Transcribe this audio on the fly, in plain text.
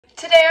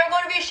Today I'm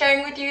going to be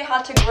sharing with you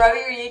how to grow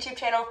your YouTube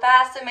channel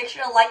fast, so make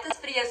sure to like this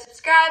video,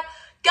 subscribe,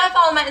 go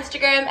follow my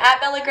Instagram at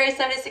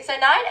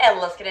BellaGrace7609, and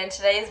let's get into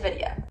today's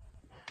video.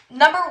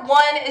 Number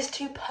one is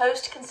to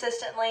post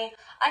consistently.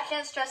 I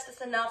can't stress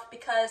this enough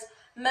because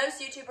most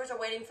YouTubers are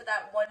waiting for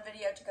that one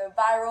video to go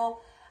viral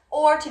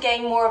or to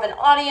gain more of an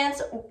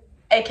audience,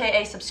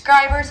 aka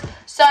subscribers.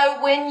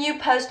 So when you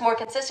post more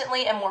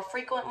consistently and more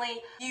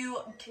frequently, you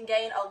can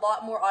gain a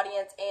lot more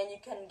audience and you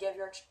can give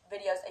your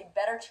videos a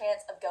better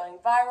chance of going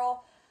viral.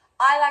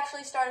 I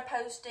actually started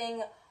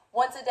posting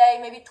once a day,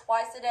 maybe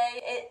twice a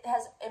day. It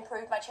has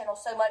improved my channel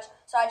so much.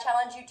 So I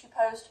challenge you to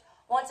post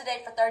once a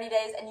day for 30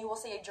 days and you will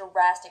see a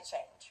drastic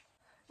change.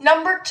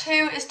 Number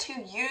two is to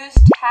use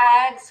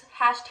tags,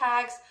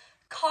 hashtags,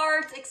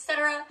 cards,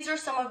 etc. These are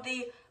some of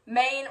the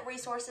main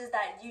resources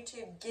that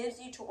YouTube gives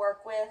you to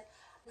work with.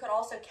 You can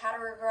also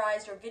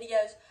categorize your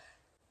videos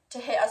to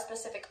hit a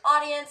specific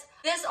audience.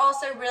 This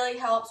also really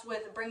helps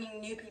with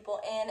bringing new people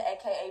in,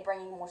 aka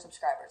bringing more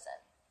subscribers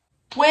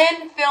in.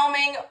 When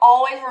filming,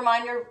 always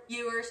remind your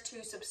viewers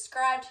to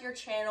subscribe to your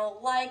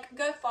channel,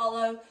 go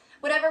follow.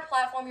 Whatever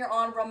platform you're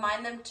on,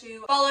 remind them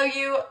to follow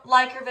you,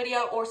 like your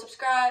video, or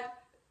subscribe.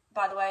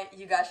 By the way,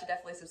 you guys should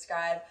definitely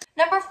subscribe.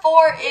 Number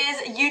four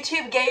is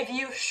YouTube gave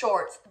you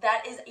shorts.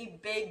 That is a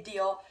big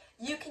deal.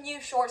 You can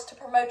use shorts to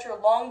promote your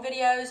long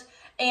videos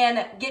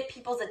and get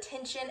people's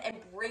attention and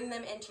bring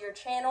them into your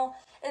channel.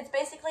 It's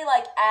basically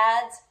like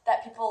ads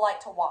that people like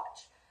to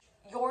watch.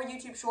 Your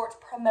YouTube shorts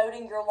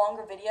promoting your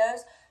longer videos,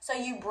 so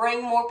you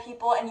bring more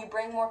people and you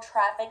bring more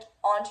traffic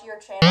onto your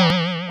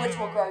channel, which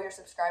will grow your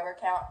subscriber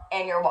count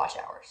and your watch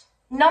hours.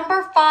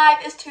 Number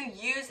five is to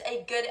use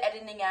a good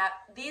editing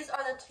app. These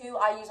are the two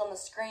I use on the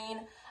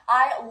screen.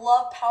 I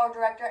love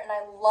PowerDirector and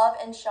I love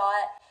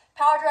InShot.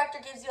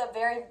 PowerDirector gives you a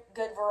very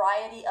good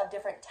variety of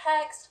different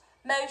text,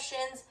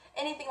 motions,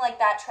 anything like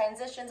that,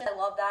 transitions. I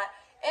love that.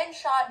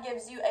 InShot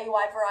gives you a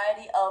wide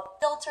variety of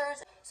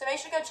filters, so make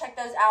sure to go check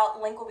those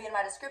out. Link will be in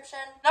my description.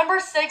 Number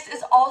six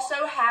is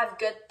also have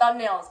good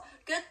thumbnails.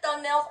 Good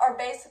thumbnails are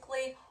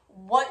basically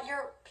what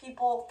your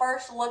people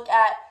first look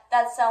at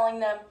that's selling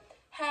them,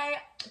 hey,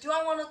 do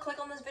I want to click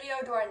on this video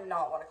or do I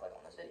not want to click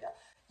on this video?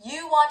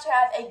 You want to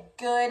have a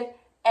good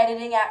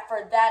editing app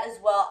for that as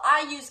well.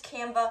 I use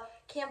Canva.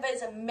 Canva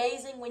is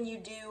amazing when you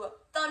do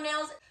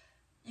thumbnails.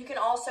 You can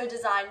also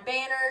design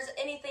banners,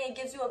 anything. It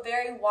gives you a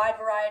very wide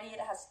variety. It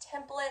has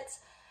templates,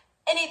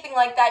 anything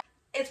like that.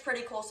 It's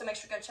pretty cool, so make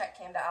sure to go check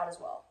Canva out as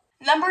well.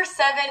 Number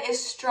seven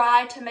is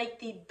strive to make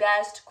the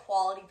best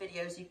quality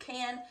videos you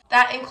can.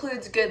 That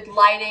includes good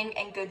lighting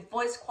and good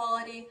voice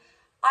quality.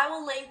 I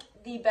will link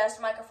the best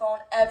microphone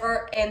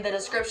ever in the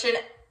description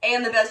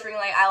and the best ring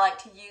light I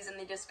like to use in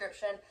the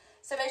description.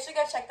 So make sure to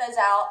go check those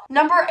out.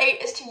 Number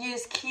eight is to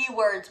use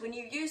keywords. When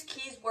you use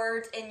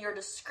keywords in your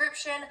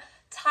description,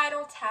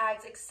 title,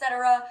 tags,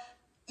 etc.,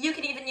 you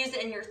can even use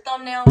it in your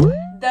thumbnail.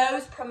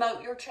 Those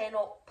promote your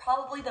channel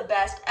probably the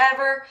best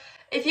ever.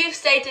 If you've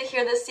stayed to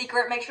hear this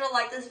secret, make sure to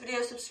like this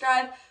video,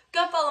 subscribe,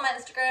 go follow my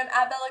Instagram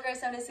at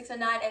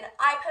BellaGrace7609, and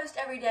I post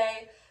every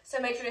day, so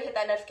make sure to hit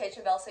that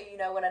notification bell so you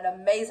know when an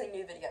amazing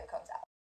new video comes out.